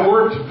 I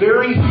worked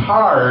very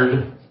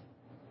hard.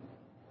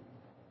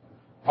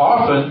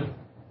 Often,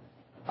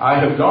 I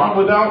have gone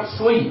without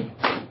sleep.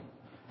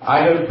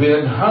 I have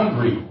been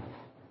hungry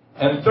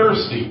and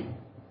thirsty.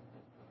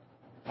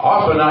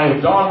 Often I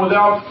have gone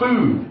without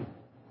food.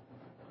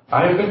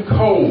 I have been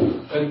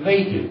cold and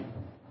naked.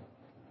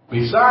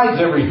 Besides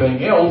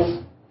everything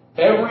else,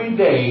 every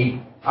day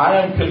I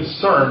am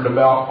concerned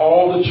about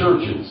all the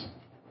churches.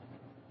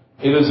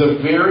 It is a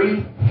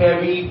very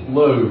heavy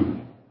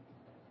load.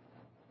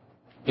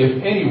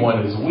 If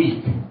anyone is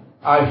weak,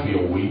 I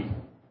feel weak.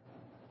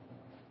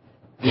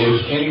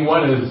 If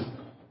anyone is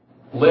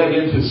led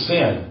into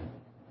sin,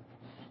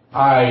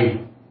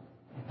 I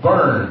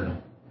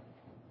burn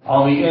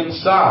on the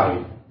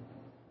inside.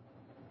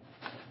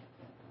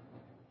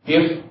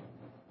 If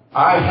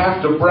I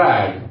have to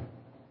brag,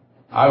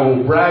 I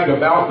will brag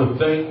about the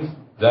things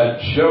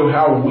that show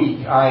how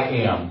weak I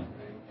am.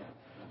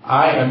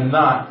 I am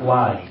not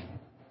lying.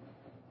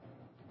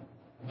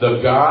 The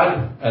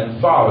God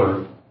and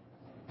Father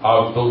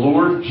of the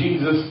Lord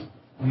Jesus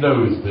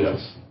knows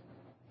this.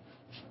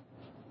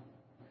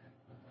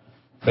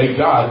 May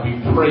God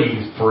be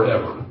praised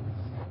forever.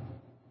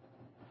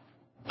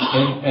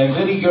 And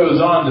then he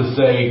goes on to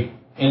say,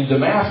 in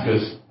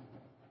Damascus,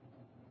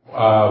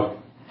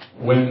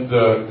 when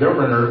the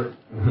governor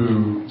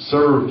who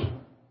served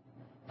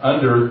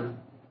under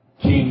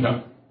King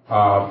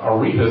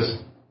Aretas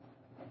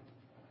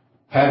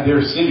had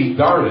their city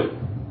guarded,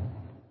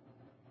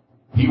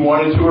 he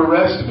wanted to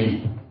arrest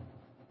me,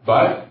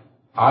 but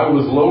I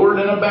was lowered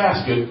in a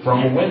basket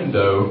from a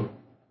window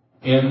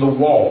in the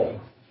wall.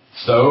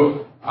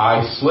 So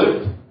I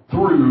slipped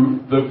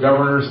through the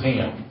governor's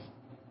hands.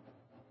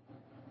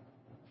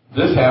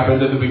 This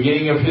happened at the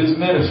beginning of his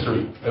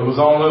ministry. It was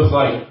almost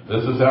like,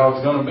 this is how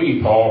it's going to be,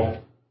 Paul.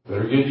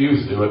 Better get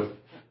used to it.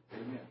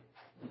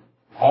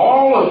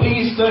 All of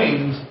these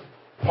things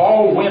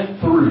Paul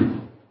went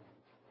through.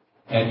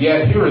 And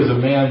yet here is a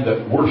man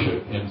that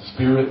worshiped in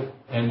spirit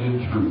and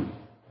in truth.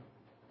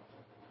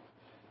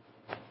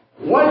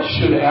 What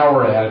should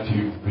our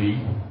attitude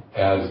be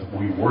as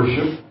we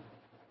worship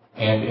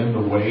and in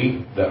the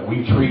way that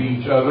we treat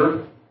each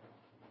other?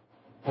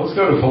 Let's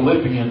go to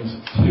Philippians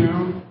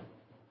 2,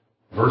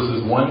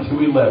 verses 1 to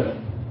 11.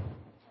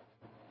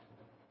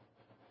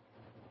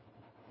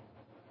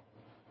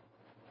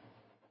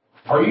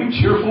 Are you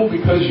cheerful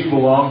because you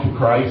belong to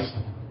Christ?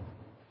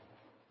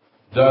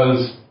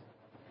 Does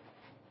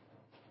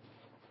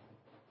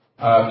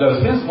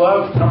His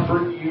love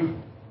comfort you?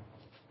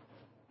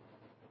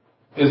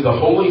 Is the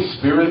Holy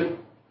Spirit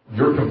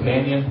your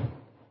companion?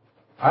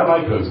 I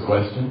like those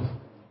questions.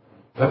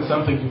 That's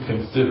something to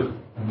consider.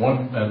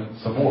 And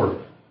some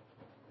more.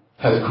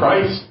 Has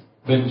Christ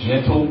been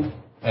gentle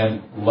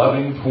and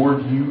loving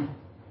toward you?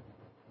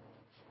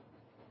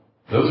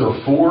 Those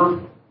are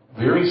 4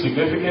 very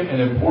significant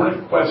and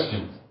important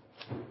questions.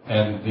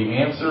 And the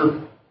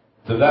answer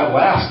to that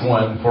last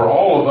one, for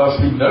all of us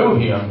who know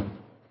Him,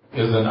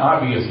 is an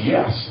obvious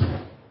yes.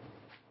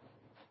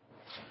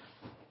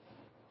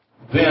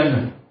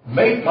 Then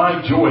make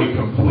my joy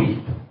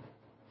complete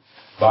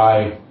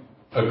by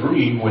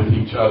agreeing with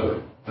each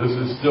other. This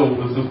is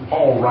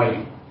Paul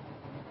writing.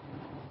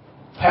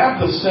 Have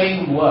the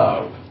same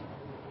love.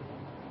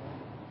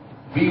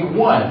 Be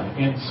one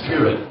in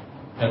spirit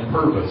and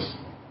purpose.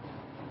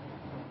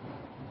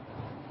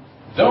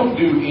 Don't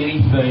do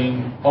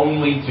anything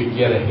only to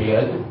get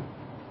ahead.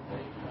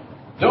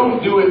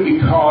 Don't do it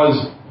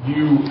because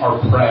you are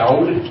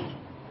proud.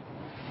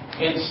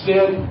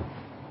 Instead,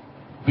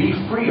 be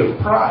free of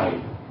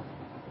pride.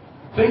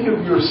 Think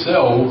of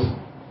yourselves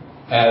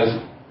as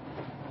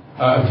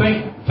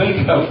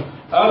think of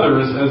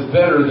others as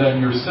better than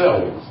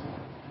yourselves.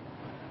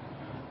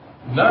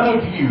 None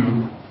of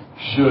you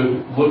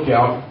should look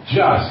out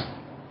just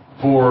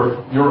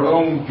for your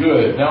own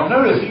good. Now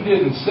notice he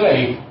didn't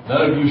say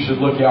none of you should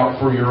look out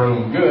for your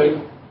own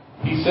good.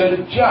 He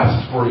said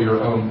just for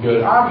your own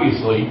good.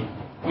 Obviously,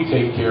 we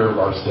take care of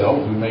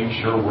ourselves. We make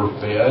sure we're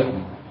fed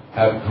and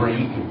have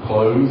drink and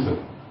clothes.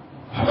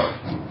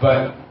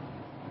 But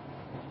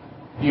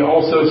he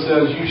also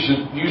says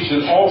you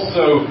should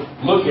also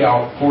look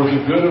out for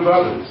the good of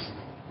others.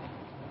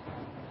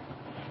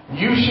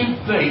 You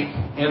should think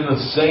in the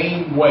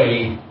same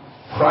way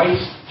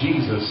Christ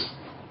Jesus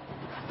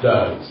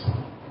does.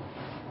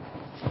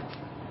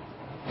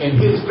 In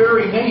His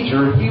very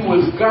nature, He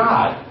was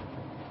God.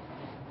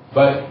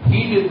 But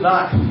He did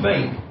not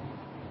think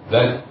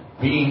that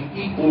being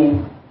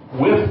equal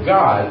with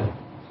God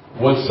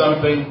was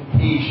something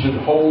He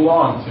should hold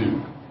on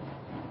to.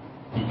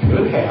 He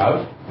could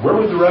have. Where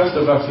would the rest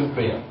of us have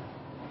been?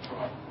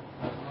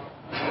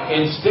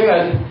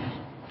 Instead,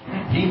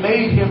 He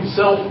made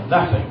Himself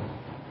nothing.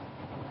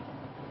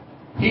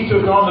 He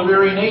took on the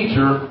very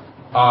nature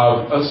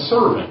of a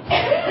servant.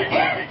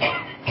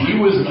 He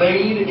was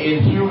made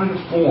in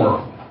human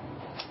form.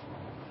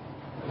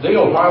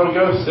 Dale a while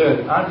ago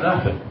said, I'm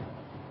nothing.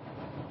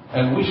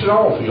 And we should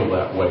all feel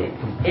that way.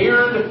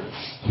 Compared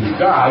to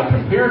God,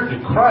 compared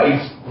to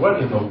Christ,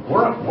 what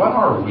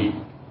are we?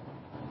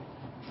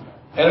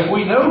 And if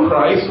we know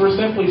Christ, we're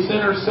simply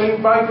sinners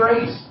saved by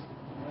grace.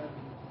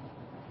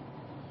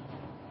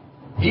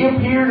 He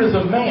appeared as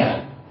a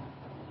man.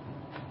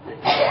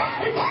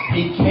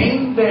 He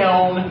came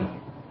down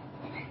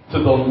to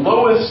the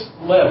lowest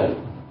level.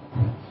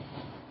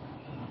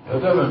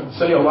 That doesn't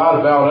say a lot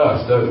about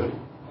us, does it?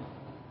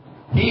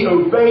 He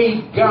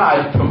obeyed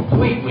God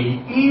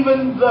completely,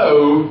 even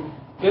though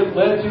it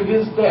led to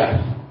His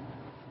death.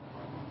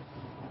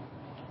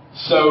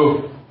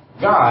 So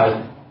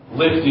God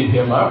lifted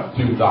Him up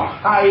to the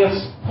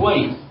highest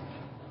place.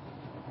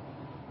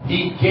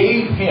 He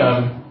gave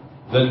Him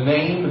the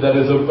name that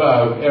is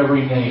above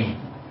every name.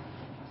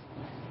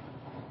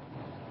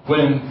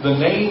 When the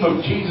name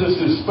of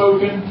Jesus is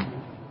spoken,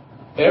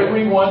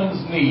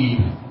 everyone's knee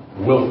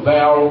will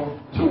bow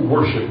to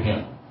worship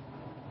Him.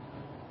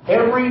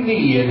 Every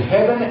knee in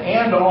heaven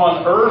and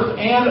on earth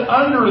and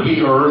under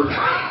the earth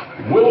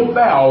will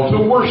bow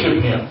to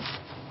worship Him.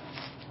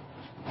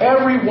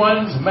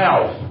 Everyone's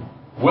mouth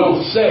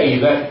will say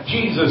that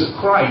Jesus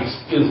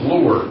Christ is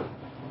Lord.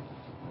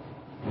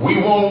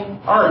 We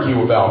won't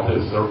argue about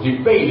this or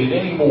debate it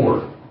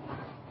anymore.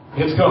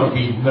 It's going to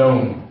be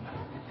known.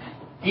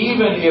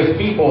 Even if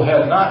people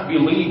have not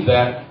believed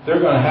that,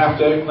 they're going to have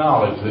to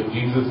acknowledge that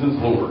Jesus is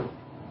Lord.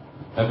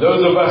 And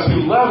those of us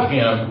who love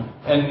Him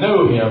and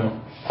know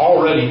Him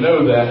already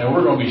know that, and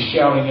we're going to be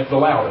shouting it the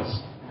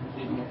loudest.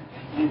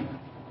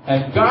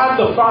 And God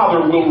the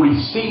Father will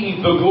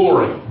receive the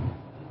glory.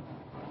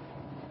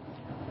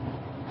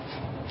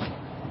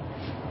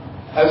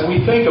 As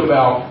we think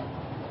about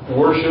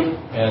worship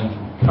and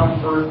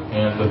comfort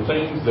and the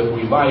things that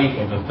we like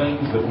and the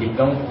things that we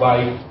don't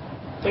like,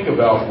 think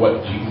about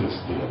what Jesus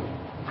did.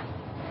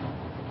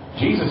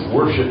 Jesus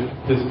worshiped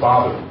His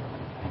Father,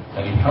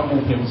 and He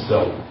humbled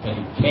Himself, and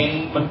He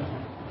came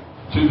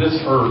to this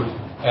earth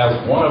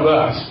as one of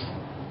us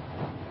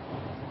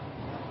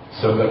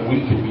so that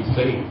we could be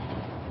saved.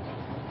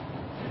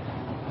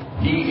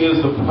 He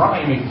is the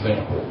prime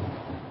example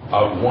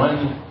of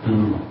one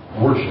who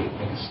worshiped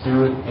in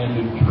spirit and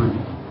in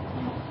truth.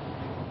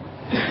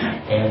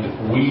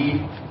 And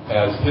we,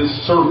 as His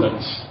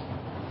servants,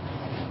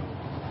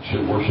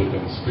 should worship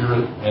in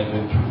spirit and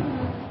in truth.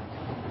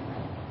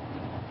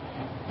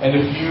 And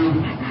if you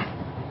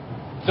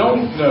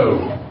don't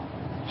know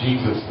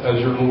Jesus as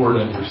your Lord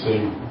and your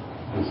Savior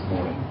this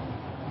morning,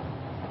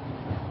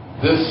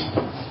 this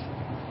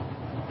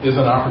is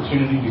an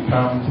opportunity to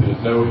come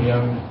to know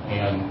Him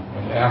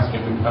and ask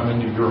Him to come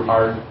into your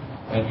heart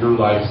and your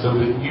life so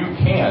that you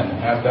can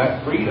have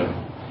that freedom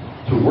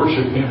to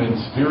worship Him in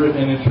spirit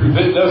and in truth.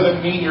 It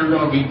doesn't mean you're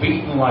going to be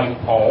beaten like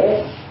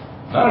Paul.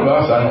 None of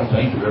us, I don't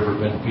think, have ever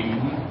been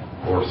beaten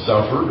or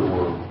suffered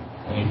or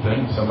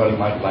anything. Somebody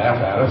might laugh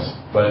at us,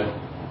 but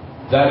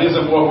that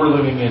isn't what we're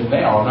living in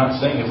now. I'm not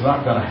saying it's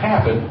not going to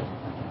happen,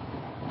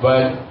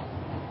 but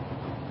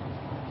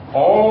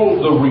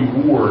all the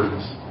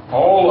rewards,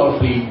 all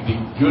of the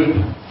good,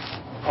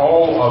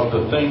 all of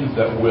the things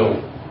that will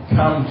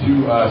come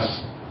to us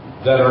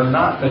that are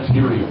not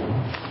material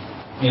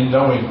in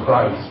knowing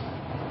Christ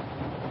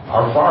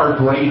are far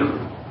greater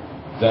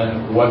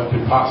than what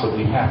could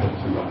possibly happen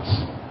to us.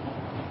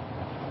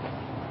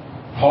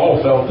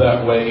 Paul felt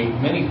that way.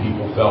 Many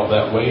people felt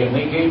that way, and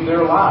they gave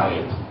their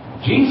lives.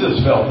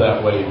 Jesus felt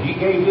that way, and He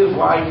gave His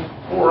life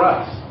for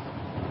us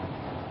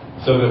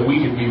so that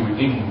we could be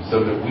redeemed,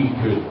 so that we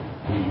could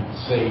be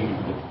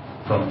saved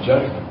from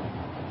judgment.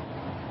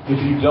 If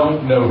you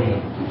don't know Him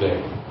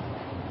today,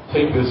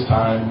 take this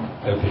time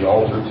at the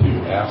altar to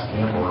ask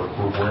Him, or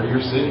where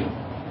you're sitting,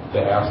 to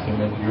ask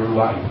Him into your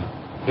life.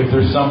 If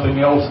there's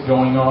something else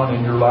going on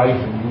in your life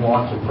and you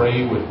want to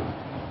pray with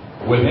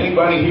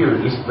anybody here,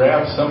 just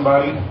grab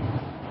somebody,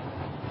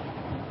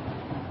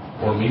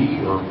 or me,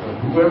 or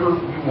whoever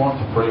you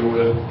want to pray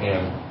with,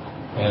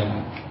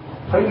 and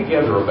pray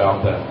together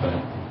about that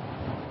thing.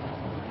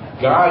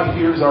 God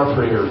hears our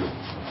prayers,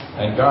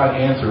 and God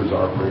answers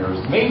our prayers.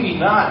 Maybe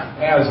not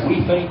as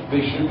we think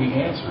they should be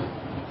answered,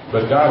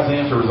 but God's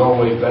answer is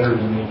always better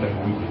than anything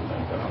we can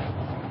think of.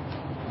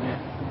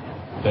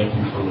 Thank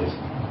you for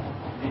listening.